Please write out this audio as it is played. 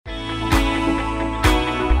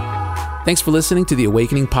Thanks for listening to the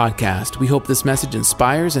Awakening Podcast. We hope this message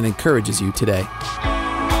inspires and encourages you today.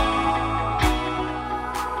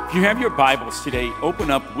 If you have your Bibles today,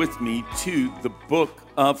 open up with me to the book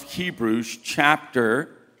of Hebrews,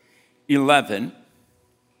 chapter 11.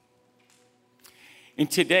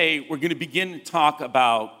 And today we're going to begin to talk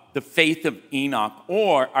about the faith of Enoch,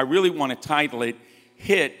 or I really want to title it,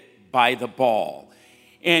 Hit by the Ball.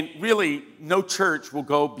 And really, no church will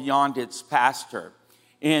go beyond its pastor.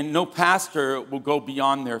 And no pastor will go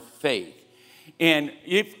beyond their faith. And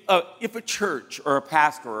if a church or a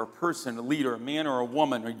pastor or a person, a leader, a man or a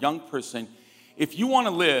woman or a young person, if you want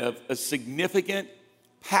to live a significant,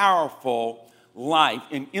 powerful life,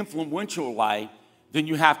 an influential life, then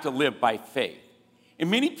you have to live by faith.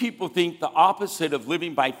 And many people think the opposite of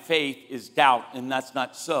living by faith is doubt, and that's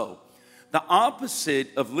not so. The opposite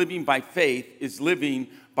of living by faith is living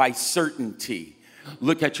by certainty.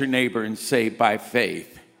 Look at your neighbor and say, by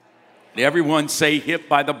faith. Everyone say, hit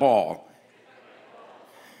by the ball.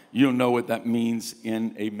 You'll know what that means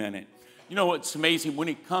in a minute. You know what's amazing? When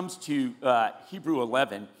it comes to Hebrew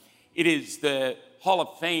 11, it is the Hall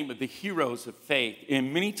of Fame of the heroes of faith.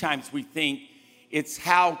 And many times we think it's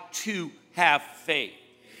how to have faith.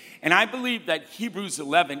 And I believe that Hebrews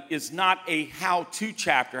 11 is not a how-to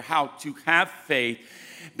chapter, how to have faith,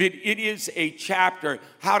 but it is a chapter,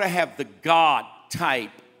 how to have the God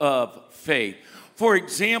type of faith. For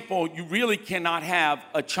example, you really cannot have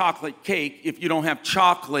a chocolate cake if you don't have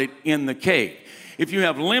chocolate in the cake. If you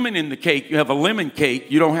have lemon in the cake, you have a lemon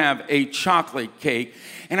cake. You don't have a chocolate cake.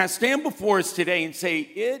 And I stand before us today and say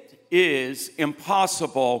it is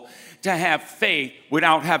impossible to have faith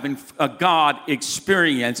without having a God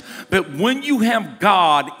experience. But when you have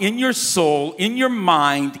God in your soul, in your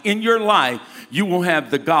mind, in your life, you will have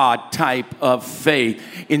the God type of faith,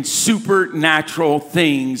 and supernatural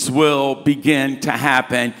things will begin to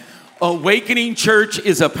happen. Awakening Church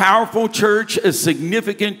is a powerful church, a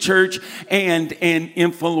significant church, and an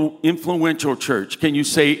influential church. Can you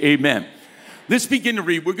say amen? Let's begin to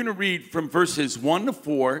read. We're going to read from verses 1 to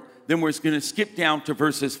 4. Then we're going to skip down to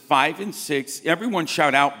verses 5 and 6. Everyone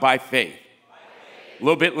shout out, by faith. A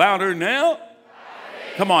little bit louder now.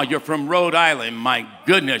 Come on, you're from Rhode Island. My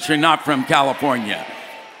goodness, you're not from California.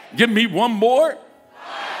 Give me one more.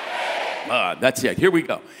 That's it. Here we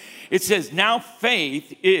go. It says, now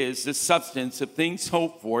faith is the substance of things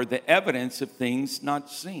hoped for, the evidence of things not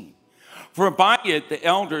seen. For by it the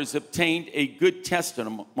elders obtained a good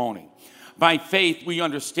testimony. By faith we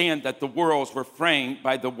understand that the worlds were framed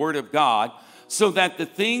by the word of God, so that the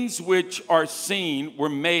things which are seen were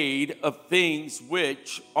made of things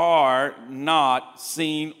which are not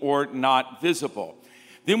seen or not visible.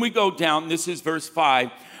 Then we go down, this is verse 5.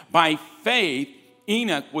 By faith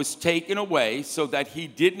Enoch was taken away so that he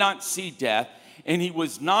did not see death, and he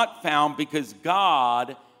was not found because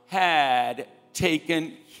God had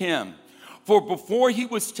taken him. For before he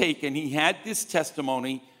was taken, he had this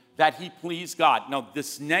testimony that he pleased God. Now,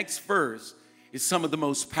 this next verse is some of the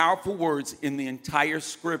most powerful words in the entire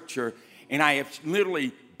scripture, and I have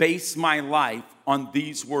literally based my life on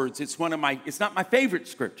these words. It's not my favorite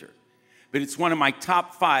scripture, but it's one of my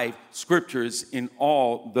top 5 scriptures in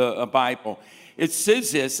all the Bible. It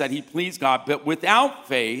says this, that he pleased God, but without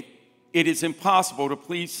faith, it is impossible to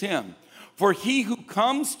please him. For he who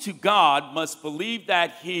comes to God must believe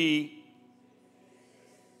that he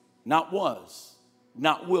not was,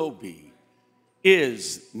 not will be,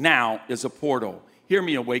 is now is a portal. Hear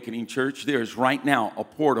me, Awakening Church. There is right now a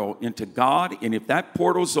portal into God. And if that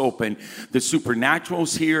portal's open, the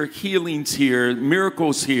supernatural's here, healing's here,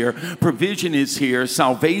 miracles here, provision is here,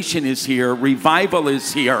 salvation is here, revival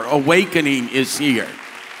is here, awakening is here.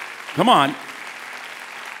 Come on.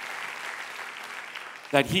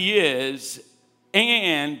 That he is,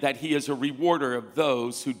 and that he is a rewarder of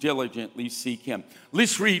those who diligently seek him.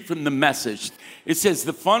 Let's read from the Message. It says,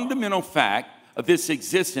 the fundamental fact of this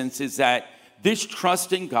existence is that this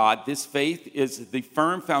trust in God, this faith, is the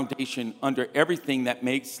firm foundation under everything that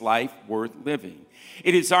makes life worth living.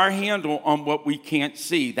 It is our handle on what we can't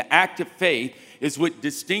see. The act of faith is what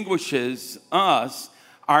distinguishes us,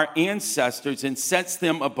 our ancestors, and sets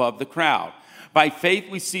them above the crowd. By faith,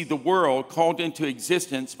 we see the world called into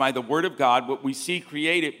existence by the word of God, what we see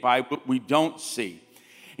created by what we don't see.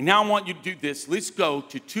 And now I want you to do this. Let's go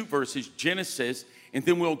to 2 verses, Genesis, and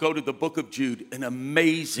then we'll go to the book of Jude, an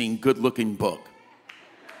amazing, good-looking book.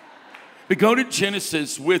 But go to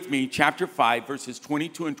Genesis with me, chapter 5, verses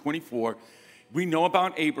 22 and 24. We know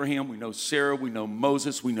about Abraham, we know Sarah, we know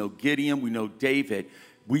Moses, we know Gideon, we know David.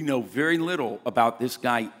 We know very little about this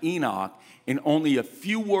guy Enoch, and only a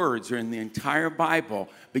few words are in the entire Bible,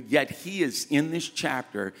 but yet he is in this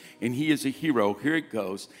chapter, and he is a hero. Here it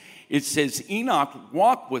goes. It says, Enoch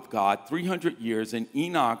walked with God 300 years, and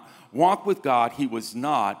Enoch walked with God. He was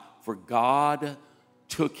not, for God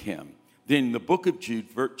took him. Then the book of Jude,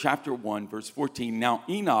 chapter 1, verse 14. Now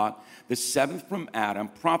Enoch, the seventh from Adam,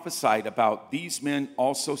 prophesied about these men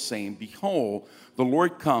also, saying, Behold, the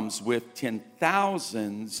Lord comes with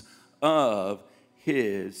 10,000s of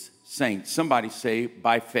his saints. Somebody say,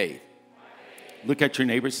 by faith. Look at your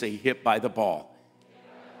neighbor, say, hit by the ball.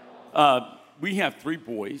 We have three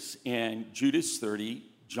boys, and Jude is 30,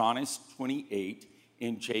 John is 28,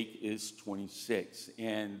 and Jake is 26.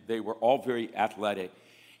 And they were all very athletic.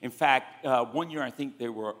 In fact, one year I think they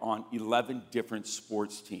were on 11 different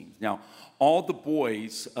sports teams. Now, all the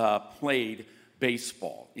boys played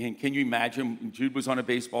baseball. And can you imagine, Jude was on a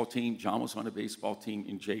baseball team, John was on a baseball team,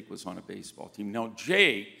 and Jake was on a baseball team. Now,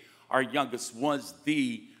 Jake, our youngest, was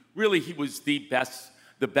he was the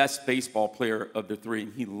best baseball player of the three,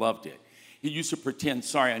 and he loved it. He used to pretend,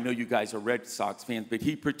 sorry, I know you guys are Red Sox fans, but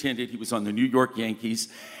he pretended he was on the New York Yankees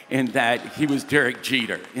and that he was Derek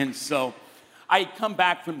Jeter. And so I had come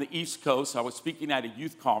back from the East Coast. I was speaking at a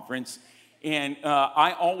youth conference, and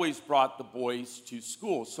I always brought the boys to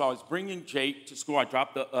school. So I was bringing Jake to school. I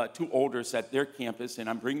dropped the two olders at their campus, and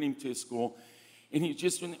I'm bringing him to school. And he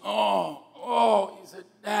just went, he said,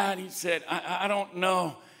 Dad, he said, I don't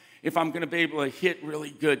know if I'm going to be able to hit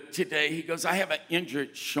really good today. He goes, I have an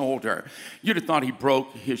injured shoulder. You'd have thought he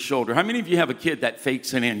broke his shoulder. How many of you have a kid that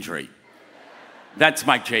fakes an injury? That's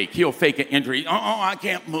my Jake. He'll fake an injury. I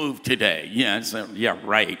can't move today. Yeah,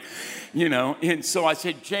 right. And so I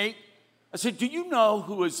said, Jake, do you know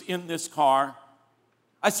who is in this car?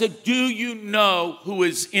 I said, do you know who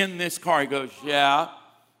is in this car? He goes, yeah.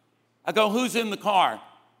 I go, who's in the car?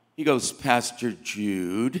 He goes, Pastor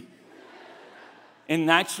Jude. And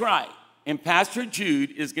that's right. And Pastor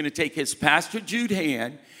Jude is going to take his Pastor Jude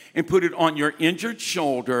hand and put it on your injured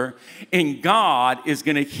shoulder, and God is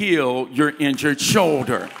going to heal your injured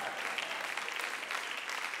shoulder.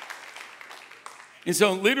 And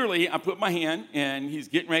so literally, I put my hand, and he's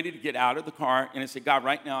getting ready to get out of the car, and I said, God,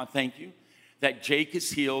 right now, I thank you that Jake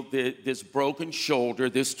is healed. This broken shoulder,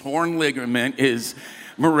 this torn ligament is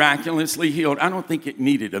miraculously healed. I don't think it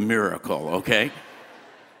needed a miracle, okay?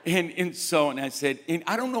 And I said, and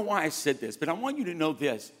I don't know why I said this, but I want you to know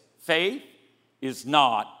this. Faith is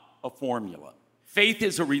not a formula. Faith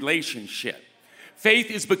is a relationship. Faith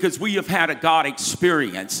is because we have had a God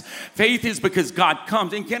experience. Faith is because God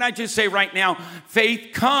comes. And can I just say right now,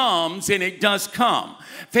 faith comes, and it does come.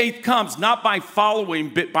 Faith comes not by following,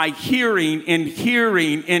 but by hearing and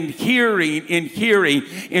hearing and hearing and hearing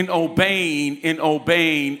and obeying and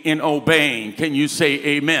obeying and obeying. Can you say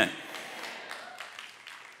amen?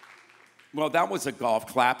 Well, that was a golf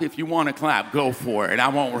clap. If you want to clap, go for it. I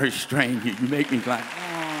won't restrain you. You make me clap.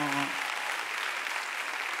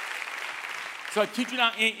 So I teach you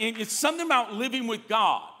now, and it's something about living with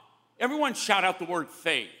God. Everyone shout out the word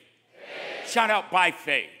faith. Shout out by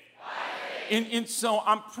faith. And so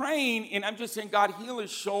I'm praying, and I'm just saying, God, heal his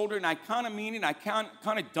shoulder. And I kind of mean it, I kind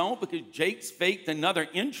of don't, because Jake's faked another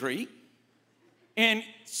injury. And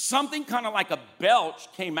something kind of like a belch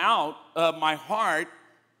came out of my heart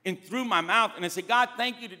and through my mouth. And I said, God,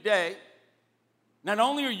 thank you today. Not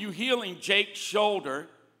only are you healing Jake's shoulder,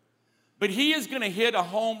 but he is going to hit a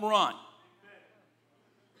home run.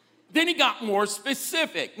 Then he got more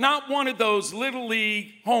specific. Not one of those little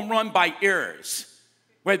league home run by errors,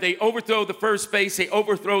 where they overthrow the first base, they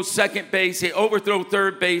overthrow second base, they overthrow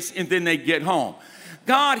third base, and then they get home.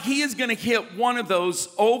 God, he is going to hit one of those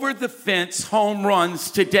over-the-fence home runs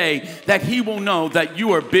today that he will know that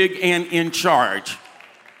you are big and in charge.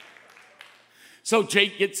 So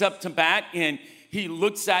Jake gets up to bat, and he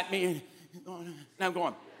looks at me, and I'm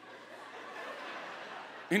going.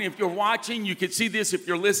 And if you're watching, you can see this. If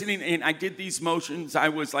you're listening, and I did these motions, I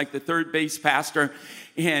was like the third base pastor,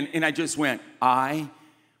 and I just went, I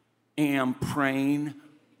am praying.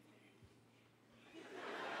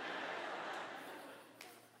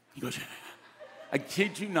 He goes, I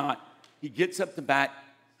kid you not. He gets up to bat,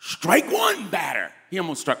 strike one, batter. He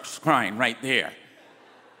almost starts crying right there.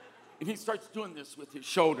 And he starts doing this with his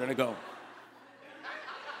shoulder, and I go.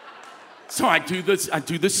 So I do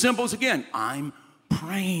the symbols again. I'm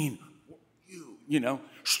praying for you,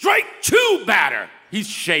 Strike two, batter. He's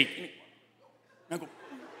shaking. And I go.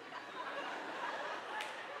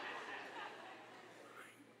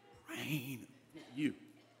 Praying for you.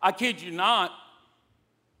 I kid you not.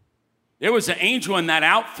 There was an angel in that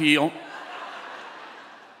outfield.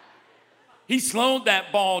 He slowed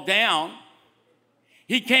that ball down.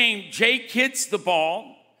 Jake hits the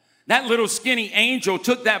ball. That little skinny angel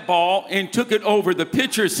took that ball and took it over the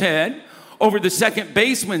pitcher's head, over the second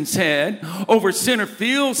baseman's head, over center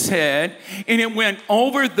field's head, and it went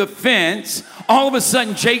over the fence. All of a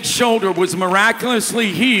sudden, Jake's shoulder was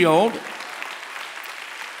miraculously healed.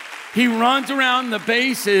 He runs around the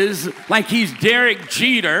bases like he's Derek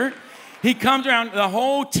Jeter. He comes around, the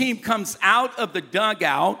whole team comes out of the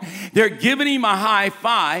dugout. They're giving him a high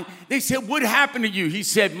five. They said, "What happened to you?" He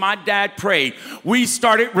said, "My dad prayed. We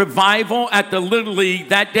started revival at the Little League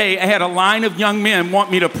that day. I had a line of young men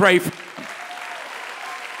want me to pray for."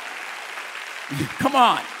 Come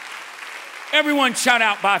on. Everyone shout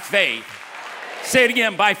out by faith. Say it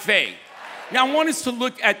again, by faith. Now, I want us to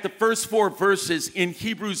look at the first 4 verses in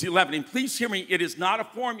Hebrews 11. And please hear me, it is not a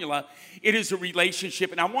formula. It is a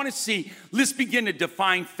relationship. And I want to see, let's begin to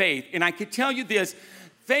define faith. And I can tell you this,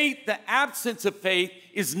 faith, the absence of faith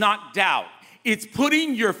is not doubt. It's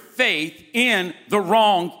putting your faith in the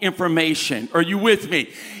wrong information. Are you with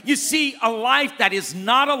me? You see, a life that is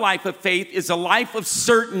not a life of faith is a life of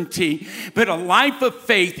certainty, but a life of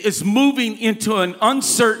faith is moving into an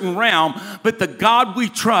uncertain realm, but the God we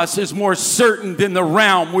trust is more certain than the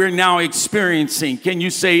realm we're now experiencing. Can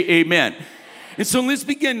you say amen? And so let's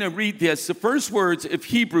begin to read this. The first words of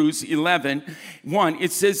Hebrews 11:1,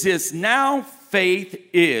 it says this, "Now faith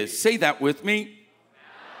is." Say that with me.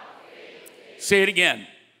 Say it again.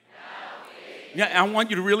 Yeah, I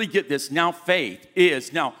want you to really get this. Now faith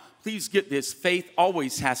is. Now, please get this. Faith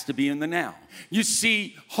always has to be in the now. You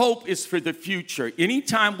see, hope is for the future.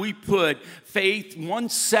 Anytime we put faith 1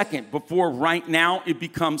 second before right now, it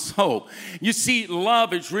becomes hope. You see,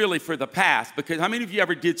 love is really for the past, because how many of you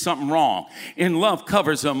ever did something wrong? And love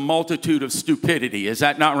covers a multitude of stupidity. Is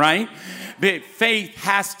that not right? But faith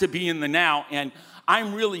has to be in the now. And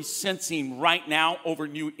I'm really sensing right now over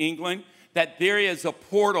New England that there is a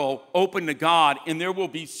portal open to God, and there will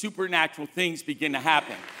be supernatural things begin to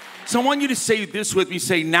happen. So I want you to say this with me.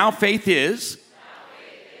 Say, now faith is.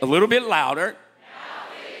 A little bit louder.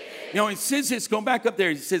 You know, it says this, go back up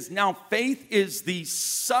there. It says, now faith is the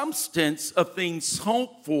substance of things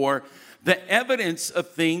hoped for, the evidence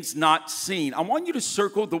of things not seen. I want you to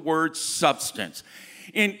circle the word substance.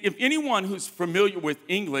 And if anyone who's familiar with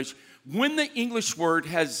English, when the English word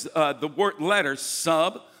has the word letter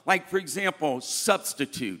sub, like, for example,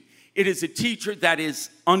 substitute. It is a teacher that is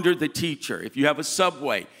under the teacher. If you have a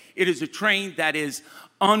subway, it is a train that is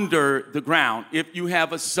under the ground. If you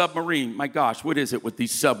have a submarine, my gosh, what is it with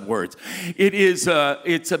these sub words? It's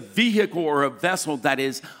a vehicle or a vessel that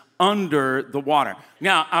is under the water.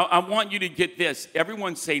 Now, I want you to get this.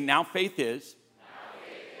 Everyone say, now faith is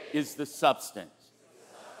the substance.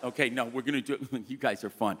 Okay, no, we're going to do it. You guys are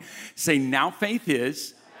fun. Say, now faith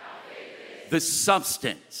is the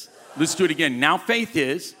substance. Let's do it again. Now faith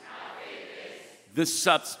is the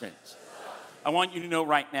substance. I want you to know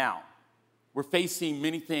right now, we're facing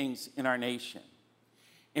many things in our nation.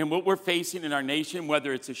 And what we're facing in our nation,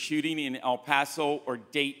 whether it's a shooting in El Paso or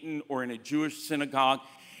Dayton or in a Jewish synagogue,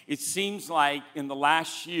 it seems like in the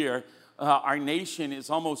last year, our nation is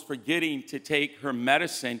almost forgetting to take her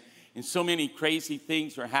medicine, and so many crazy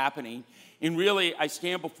things are happening. And really, I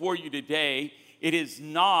stand before you today. It is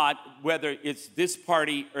not whether it's this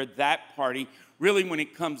party or that party. Really, when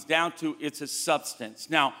it comes down to, it's a substance.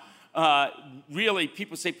 Now, really,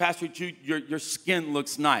 people say, Pastor Jude, your skin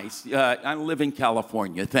looks nice. I live in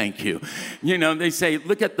California, thank you. You know, they say,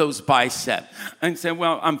 look at those biceps. And say,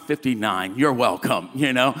 well, I'm 59, you're welcome,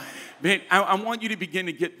 you know. But I want you to begin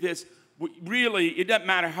to get this. Really, it doesn't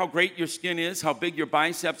matter how great your skin is, how big your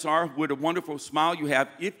biceps are, what a wonderful smile you have.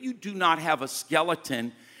 If you do not have a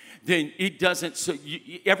skeleton, then it doesn't, so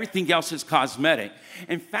everything else is cosmetic.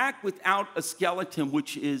 In fact, without a skeleton,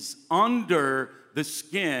 which is under the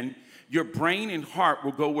skin, your brain and heart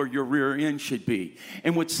will go where your rear end should be.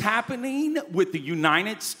 And what's happening with the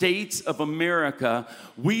United States of America,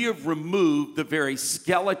 we have removed the very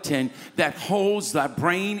skeleton that holds the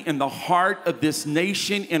brain and the heart of this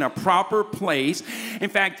nation in a proper place. In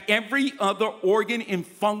fact, every other organ and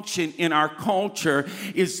function in our culture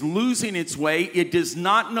is losing its way. It does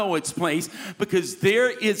not know its place because there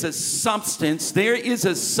is a substance, there is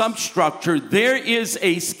a substructure, there is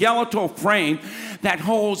a skeletal frame that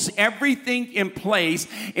holds everything in place,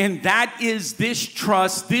 and that is this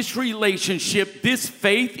trust, this relationship, this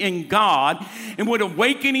faith in God. And what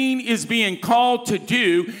Awakening is being called to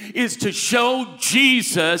do is to show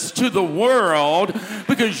Jesus to the world,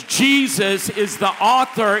 because Jesus is the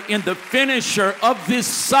author and the finisher of this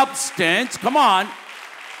substance. Come on.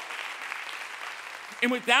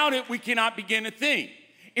 And without it, we cannot begin to think.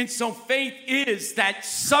 And so faith is that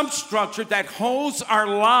substructure that holds our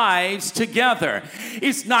lives together.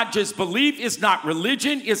 It's not just belief, it's not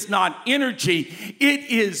religion, it's not energy. It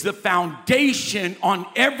is the foundation on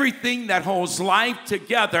everything that holds life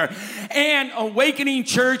together. And Awakening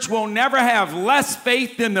Church will never have less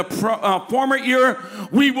faith than the former era.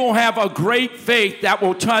 We will have a great faith that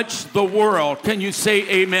will touch the world. Can you say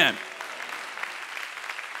amen?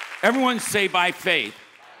 Everyone say by faith.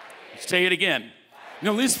 Say it again.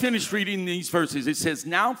 Now, let's finish reading these verses. It says,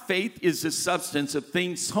 now faith is the substance of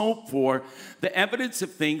things hoped for, the evidence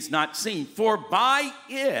of things not seen. For by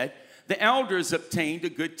it, the elders obtained a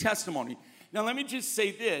good testimony. Now, let me just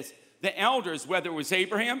say this. The elders, whether it was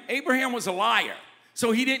Abraham was a liar.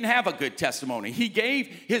 So he didn't have a good testimony. He gave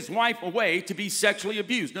his wife away to be sexually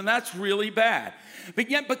abused. And that's really bad. But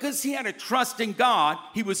yet, because he had a trust in God,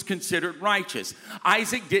 he was considered righteous.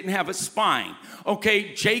 Isaac didn't have a spine.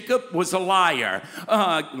 Okay, Jacob was a liar.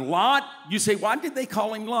 Lot, you say, why did they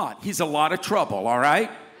call him Lot? He's a lot of trouble, all right?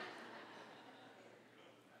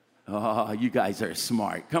 Oh, you guys are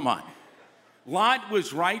smart. Come on. Lot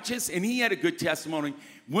was righteous, and he had a good testimony.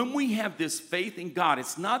 When we have this faith in God,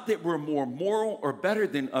 it's not that we're more moral or better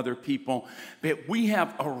than other people, but we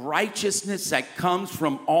have a righteousness that comes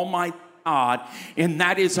from Almighty God, and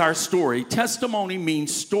that is our story. Testimony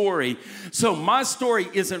means story. So my story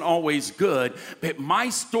isn't always good, but my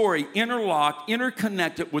story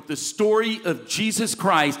interconnected with the story of Jesus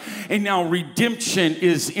Christ, and now redemption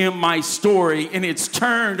is in my story, and it's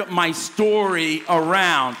turned my story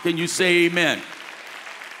around. Can you say amen?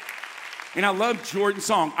 And I love Jordan's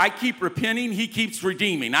song, I keep repenting, he keeps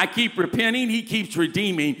redeeming. I keep repenting, he keeps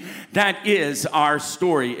redeeming. That is our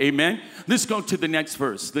story, amen? Let's go to the next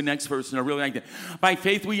verse, and I really like that. By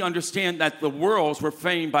faith we understand that the worlds were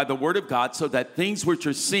framed by the word of God, so that things which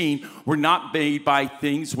are seen were not made by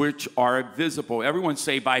things which are visible. Everyone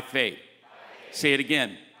say by faith. Say it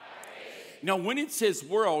again. Now, when it says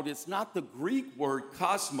world, it's not the Greek word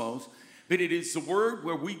cosmos, but it is the word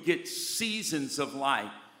where we get seasons of life.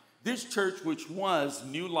 This church, which was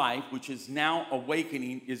New Life, which is now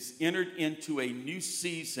Awakening, is entered into a new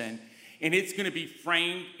season, and it's going to be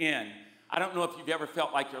framed in. I don't know if you've ever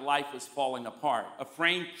felt like your life was falling apart. A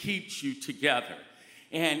frame keeps you together.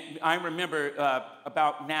 And I remember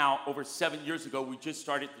about now, over 7 years ago, we just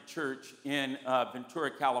started the church in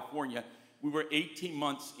Ventura, California. We were 18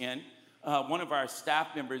 months in. One of our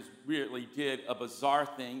staff members really did a bizarre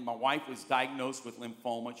thing. My wife was diagnosed with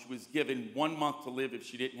lymphoma. She was given 1 month to live if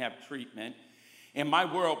she didn't have treatment. And my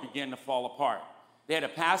world began to fall apart. They had a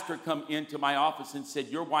pastor come into my office and said,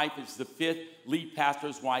 your wife is the 5th lead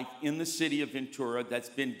pastor's wife in the city of Ventura that's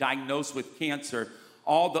been diagnosed with cancer.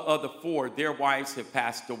 All the other 4, their wives have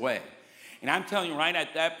passed away. And I'm telling you, right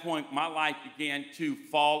at that point, my life began to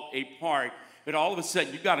fall apart. But all of a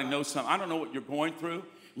sudden, you got to know something. I don't know what you're going through.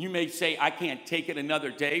 You may say, I can't take it another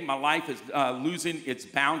day. My life is losing its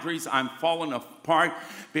boundaries. I'm falling apart.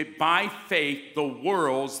 But by faith, the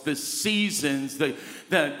worlds, the seasons,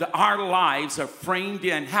 our lives are framed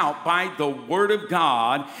in how? By the Word of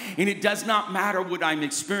God. And it does not matter what I'm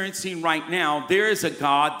experiencing right now. There is a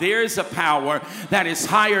God, there is a power that is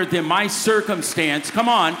higher than my circumstance. Come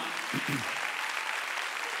on.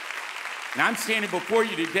 And I'm standing before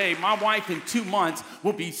you today. My wife in 2 months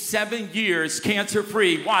will be 7 years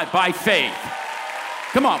cancer-free. Why? By faith.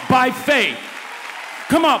 Come on, by faith.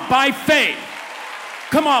 Come on, by faith.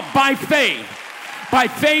 Come on, by faith. By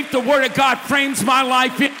faith, the Word of God frames my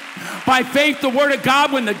life. By faith, the Word of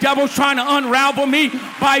God, when the devil's trying to unravel me,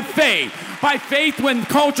 by faith. By faith, when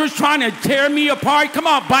culture's trying to tear me apart, come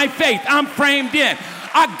on, by faith, I'm framed in.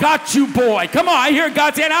 I got you, boy. Come on, I hear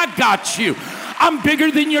God saying, I got you. I'm bigger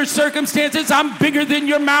than your circumstances. I'm bigger than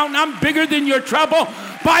your mountain. I'm bigger than your trouble.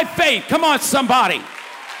 By faith. Come on, somebody.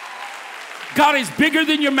 God is bigger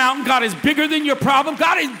than your mountain. God is bigger than your problem.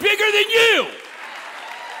 God is bigger than you.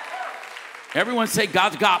 Everyone say,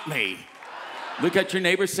 God's got me. Look at your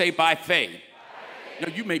neighbor, say, by faith. Now,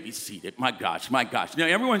 you may be seated. My gosh, my gosh. Now,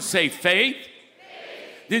 everyone say faith.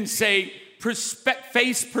 Then say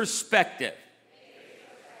face perspective.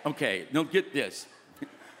 Okay, now get this.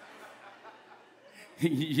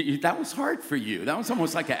 That was hard for you. That was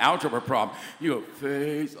almost like an algebra problem. You go,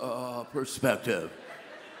 face perspective.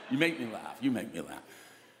 You make me laugh. You make me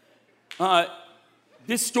laugh.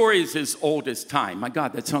 This story is as old as time. My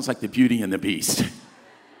God, that sounds like the Beauty and the Beast.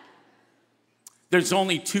 There's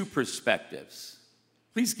only 2 perspectives.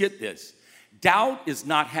 Please get this. Doubt is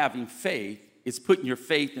not having faith. It's putting your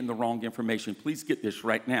faith in the wrong information. Please get this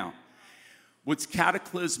right now. What's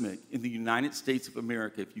cataclysmic in the United States of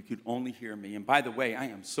America, if you could only hear me, and by the way, I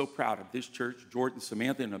am so proud of this church, Jordan,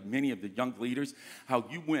 Samantha, and of many of the young leaders, how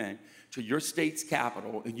you went to your state's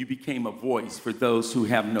capital and you became a voice for those who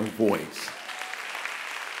have no voice.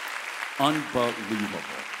 Unbelievable.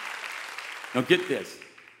 Now get this.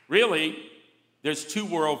 Really, there's two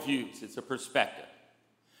worldviews. It's a perspective.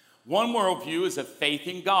 One worldview is a faith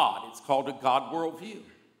in God. It's called a God worldview.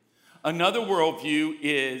 Another worldview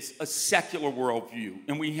is a secular worldview,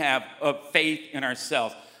 and we have a faith in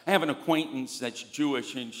ourselves. I have an acquaintance that's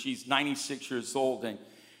Jewish, and she's 96 years old, and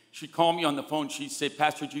she called me on the phone. She said,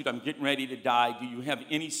 Pastor Jude, I'm getting ready to die. Do you have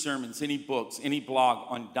any sermons, any books, any blog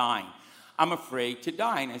on dying? I'm afraid to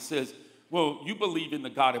die. And I says, well, you believe in the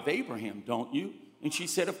God of Abraham, don't you? And she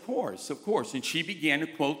said, of course, of course. And she began to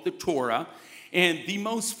quote the Torah, and the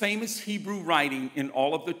most famous Hebrew writing in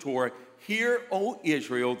all of the Torah, Hear, O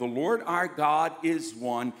Israel, the Lord our God is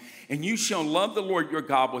one, and you shall love the Lord your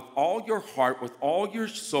God with all your heart, with all your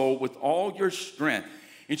soul, with all your strength.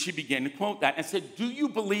 And she began to quote that. I said, do you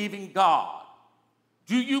believe in God?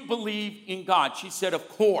 Do you believe in God? She said, of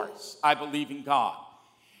course, I believe in God.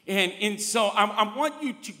 And so I want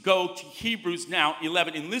you to go to Hebrews now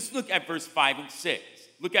 11, and let's look at verse 5 and 6.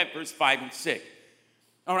 Look at verse 5 and 6.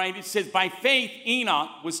 All right, it says, by faith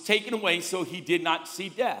Enoch was taken away so he did not see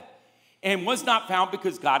death, and was not found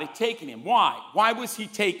because God had taken him. Why? Why was he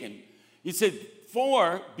taken? He said,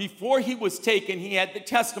 before he was taken, he had the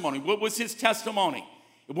testimony. What was his testimony?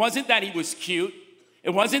 It wasn't that he was cute.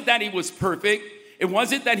 It wasn't that he was perfect. It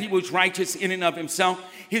wasn't that he was righteous in and of himself.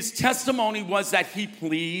 His testimony was that he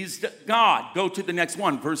pleased God. Go to the next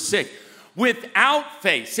one, verse 6. Without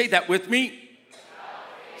faith. Say that with me.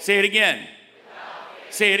 Say it again.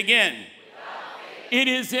 Say it again. It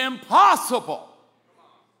is impossible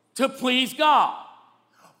to please God.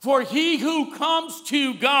 For he who comes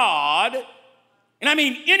to God, and I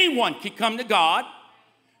mean anyone can come to God,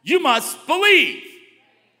 you must believe.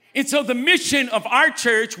 And so the mission of our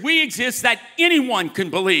church, we exist that anyone can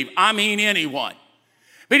believe. I mean anyone.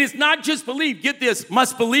 But it's not just believe, get this,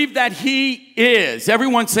 must believe that he is.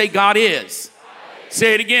 Everyone say God is. God is.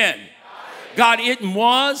 Say it again. God it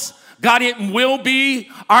was. God, it will be.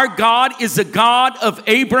 Our God is the God of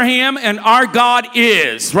Abraham, and our God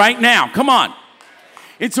is right now. Come on.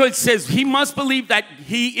 And so it says he must believe that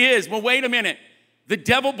he is. Well, wait a minute. The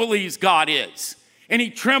devil believes God is, and he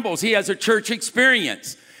trembles. He has a church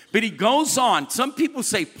experience. But he goes on. Some people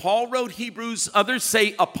say Paul wrote Hebrews. Others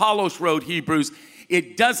say Apollos wrote Hebrews.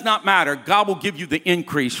 It does not matter. God will give you the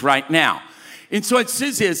increase right now. And so it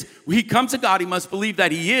says this, he comes to God, he must believe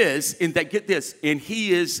that he is, and that, get this, and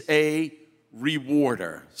he is a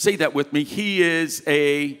rewarder. Say that with me. He is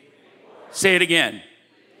a, rewarder. Say it again.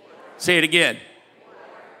 Rewarder. Say it again. Rewarder.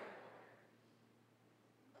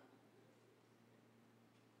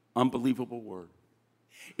 Unbelievable word.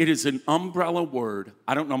 It is an umbrella word.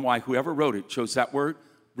 I don't know why whoever wrote it chose that word,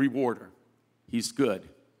 rewarder. He's good.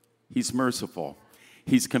 He's merciful.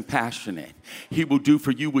 He's compassionate. He will do for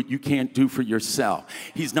you what you can't do for yourself.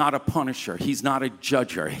 He's not a punisher. He's not a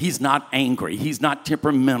judger. He's not angry. He's not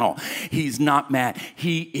temperamental. He's not mad.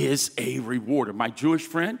 He is a rewarder. My Jewish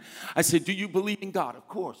friend, I said, do you believe in God? Of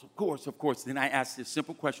course, of course, of course. Then I asked this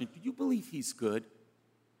simple question, do you believe he's good?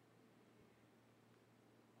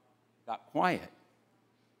 Got quiet.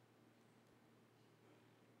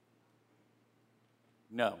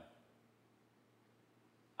 No.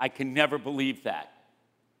 I can never believe that.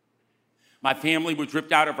 My family was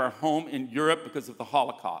ripped out of our home in Europe because of the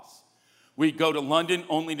Holocaust. We'd go to London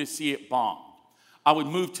only to see it bombed. I would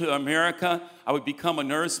move to America. I would become a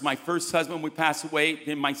nurse. My first husband would pass away.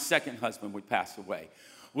 Then my second husband would pass away.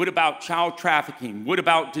 What about child trafficking? What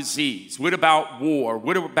about disease? What about war?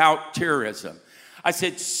 What about terrorism? I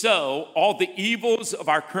said, so all the evils of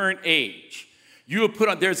our current age, you have put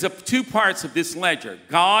on, there's two parts of this ledger,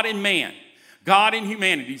 God and man. God and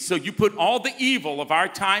humanity. So you put all the evil of our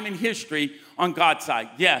time and history on God's side.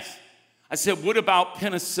 Yes. I said, what about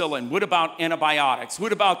penicillin? What about antibiotics?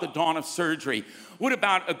 What about the dawn of surgery? What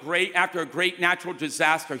about after a great natural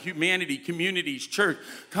disaster, humanity, communities, church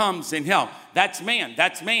comes and help? That's man,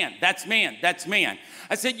 that's man, that's man, that's man.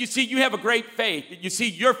 I said, you see, you have a great faith. You see,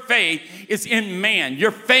 your faith is in man.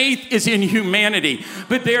 Your faith is in humanity.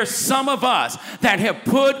 But there are some of us that have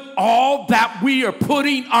put all that we are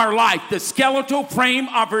putting our life, the skeletal frame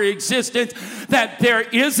of our existence, that there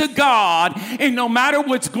is a God, and no matter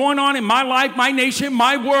what's going on in my life, my nation,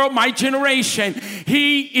 my world, my generation,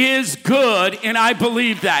 he is good, and I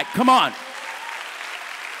believe that. Come on.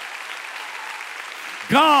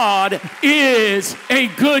 God is a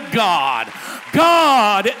good God.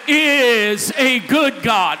 God is a good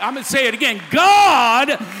God. I'm going to say it again.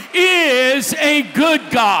 God is a good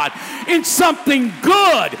God. And something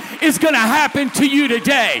good is going to happen to you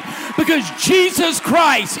today because Jesus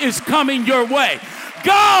Christ is coming your way.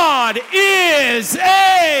 God is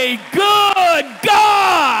a good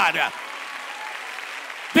God.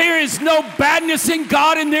 There is no badness in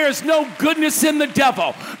God, and there is no goodness in the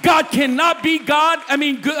devil. God cannot be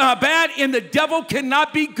bad, and the devil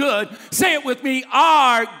cannot be good. Say it with me.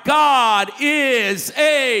 Our God is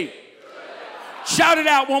a good God. Shout it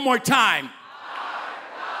out one more time. Our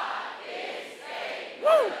God is a good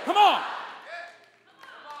God. Woo, come on.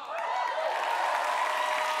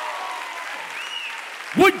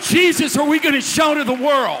 What Jesus are we going to show to the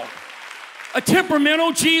world? A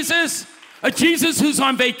temperamental Jesus? A Jesus who's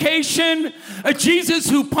on vacation? A Jesus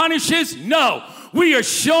who punishes? No. We are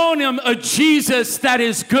showing them a Jesus that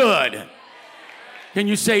is good. Can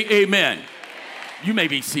you say amen? You may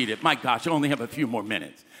be seated. My gosh, I only have a few more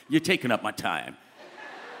minutes. You're taking up my time.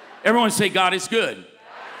 Everyone say God is good.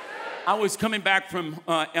 I was coming back from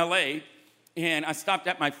L.A., and I stopped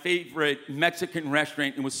at my favorite Mexican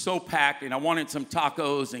restaurant. It was so packed, and I wanted some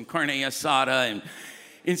tacos and carne asada,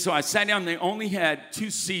 and so I sat down. They only had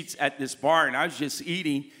 2 seats at this bar, and I was just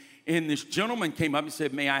eating. And this gentleman came up and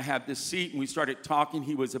said, "May I have this seat?" And we started talking.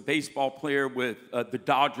 He was a baseball player with the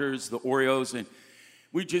Dodgers, the Orioles, and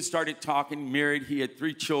we just started talking, married. He had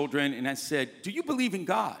 3 children. And I said, "Do you believe in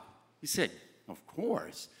God?" He said, "Of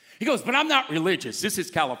course." He goes, "But I'm not religious." This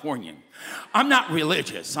is Californian. "I'm not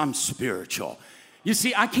religious. I'm spiritual." You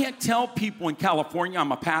see, I can't tell people in California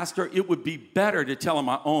I'm a pastor. It would be better to tell them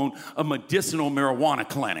I own a medicinal marijuana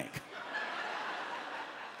clinic.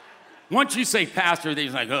 Once you say pastor,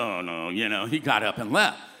 they're like, "Oh, no," he got up and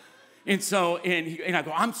left. And so, and I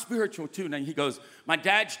go, "I'm spiritual too." And he goes, "My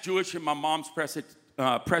dad's Jewish and my mom's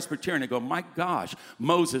Presbyterian." I go, "My gosh,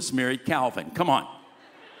 Moses married Calvin. Come on."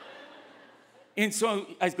 And so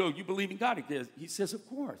I go, "You believe in God?" He says, "Of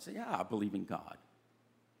course. Yeah, I believe in God."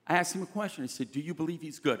 I asked him a question. I said, "Do you believe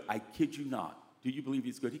he's good?" I kid you not. "Do you believe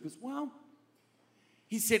he's good?" He goes, "Well,"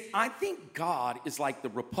 he said, "I think God is like the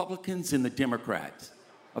Republicans and the Democrats."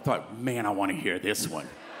 I thought, man, I want to hear this one.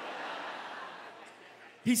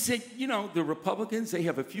 He said, the Republicans, they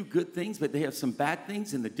have a few good things, but they have some bad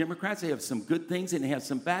things. And the Democrats, they have some good things and they have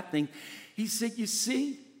some bad things. He said, "You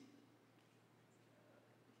see,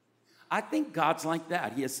 I think God's like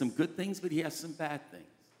that. He has some good things, but he has some bad things."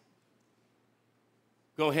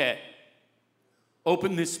 Go ahead.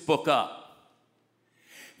 Open this book up.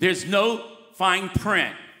 There's no fine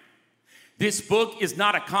print. This book is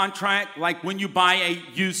not a contract like when you buy a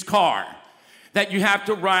used car that you have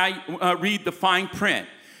to read the fine print.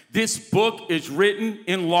 This book is written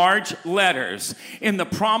in large letters, and the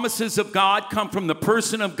promises of God come from the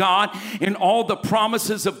person of God, and all the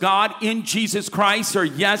promises of God in Jesus Christ are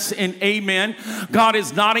yes and amen. God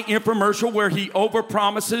is not an infomercial where he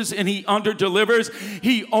overpromises and he underdelivers.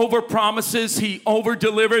 He overpromises, he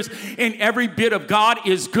overdelivers, and every bit of God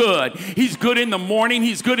is good. He's good in the morning,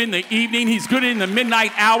 he's good in the evening, he's good in the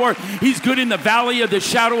midnight hour, he's good in the valley of the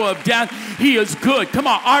shadow of death. He is good. Come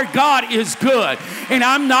on, our God is good, and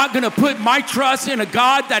I'm not going to put my trust in a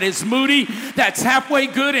God that is moody, that's halfway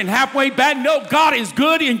good and halfway bad. No, God is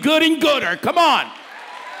good and good and gooder. Come on.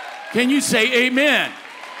 Can you say amen?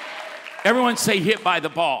 Everyone say hit by the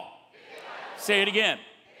ball. Say it again.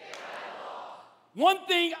 One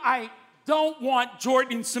thing I don't want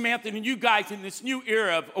Jordan and Samantha and you guys in this new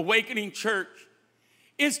era of Awakening Church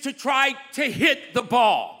is to try to hit the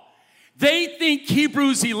ball. They think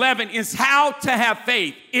Hebrews 11 is how to have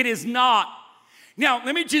faith. It is not. Now,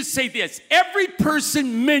 let me just say this. Every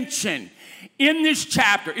person mentioned in this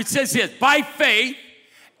chapter, it says this: by faith,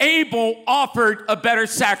 Abel offered a better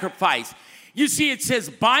sacrifice. You see, it says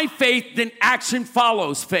by faith, then action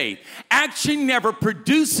follows faith. Action never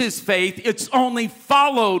produces faith. It's only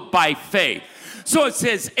followed by faith. So it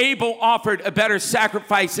says Abel offered a better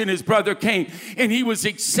sacrifice than his brother Cain, and he was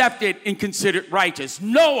accepted and considered righteous.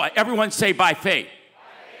 Noah, everyone say by faith. By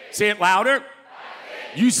faith. Say it louder.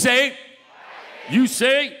 You say. You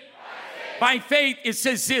say. By faith, it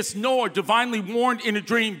says this: Noah, divinely warned in a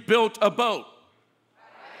dream, built a boat.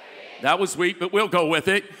 That was weak, but we'll go with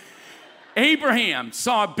it. Abraham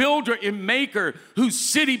saw a builder and maker whose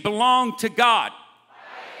city belonged to God.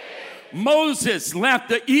 Moses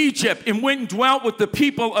left Egypt and went and dwelt with the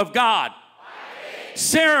people of God.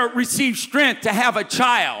 Sarah received strength to have a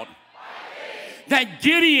child. That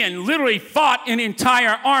Gideon literally fought an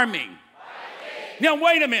entire army. Now,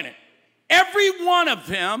 wait a minute. Every one of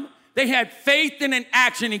them, they had faith and an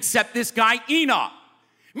action except this guy, Enoch.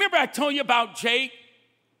 Remember I told you about Jake?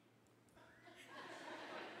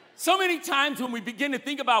 So many times when we begin to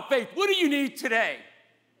think about faith, what do you need today?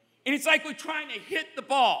 And it's like we're trying to hit the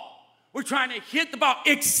ball. We're trying to hit the ball,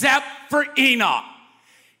 except for Enoch.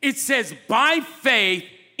 It says, by faith,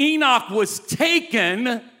 Enoch was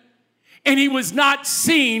taken and he was not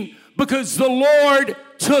seen because the Lord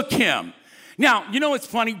took him. Now, you know what's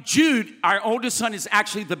funny? Jude, our oldest son, is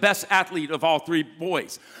actually the best athlete of all three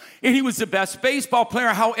boys. And he was the best baseball player.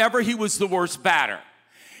 However, he was the worst batter.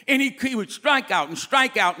 And he would strike out and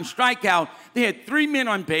strike out and strike out. They had 3 men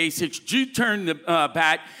on base. It's Jude turned the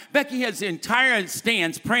bat. Becky has the entire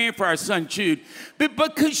stands praying for our son Jude. But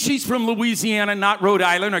because she's from Louisiana, not Rhode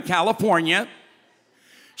Island or California,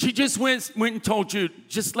 she just went and told Jude,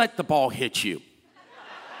 just let the ball hit you.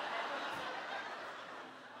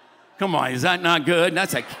 Come on, is that not good?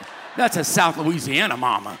 That's a South Louisiana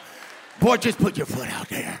mama. Boy, just put your foot out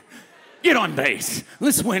there. Get on base.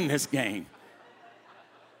 Let's win this game.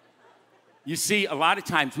 You see, a lot of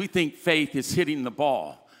times we think faith is hitting the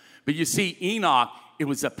ball. But you see, Enoch, it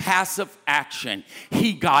was a passive action.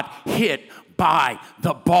 He got hit by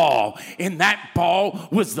the ball. And that ball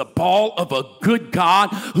was the ball of a good God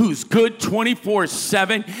who's good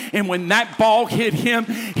 24/7. And when that ball hit him,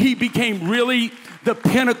 he became really the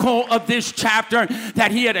pinnacle of this chapter,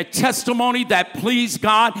 that he had a testimony that pleased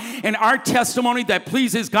God. And our testimony that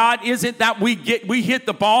pleases God isn't that we hit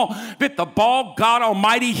the ball, but the ball, God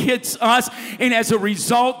Almighty, hits us. And as a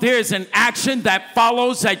result, there's an action that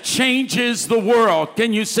follows that changes the world.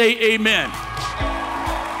 Can you say amen?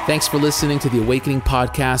 Thanks for listening to the Awakening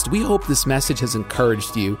Podcast. We hope this message has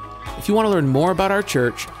encouraged you. If you want to learn more about our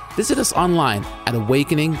church, visit us online at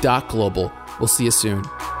awakening.global. We'll see you soon.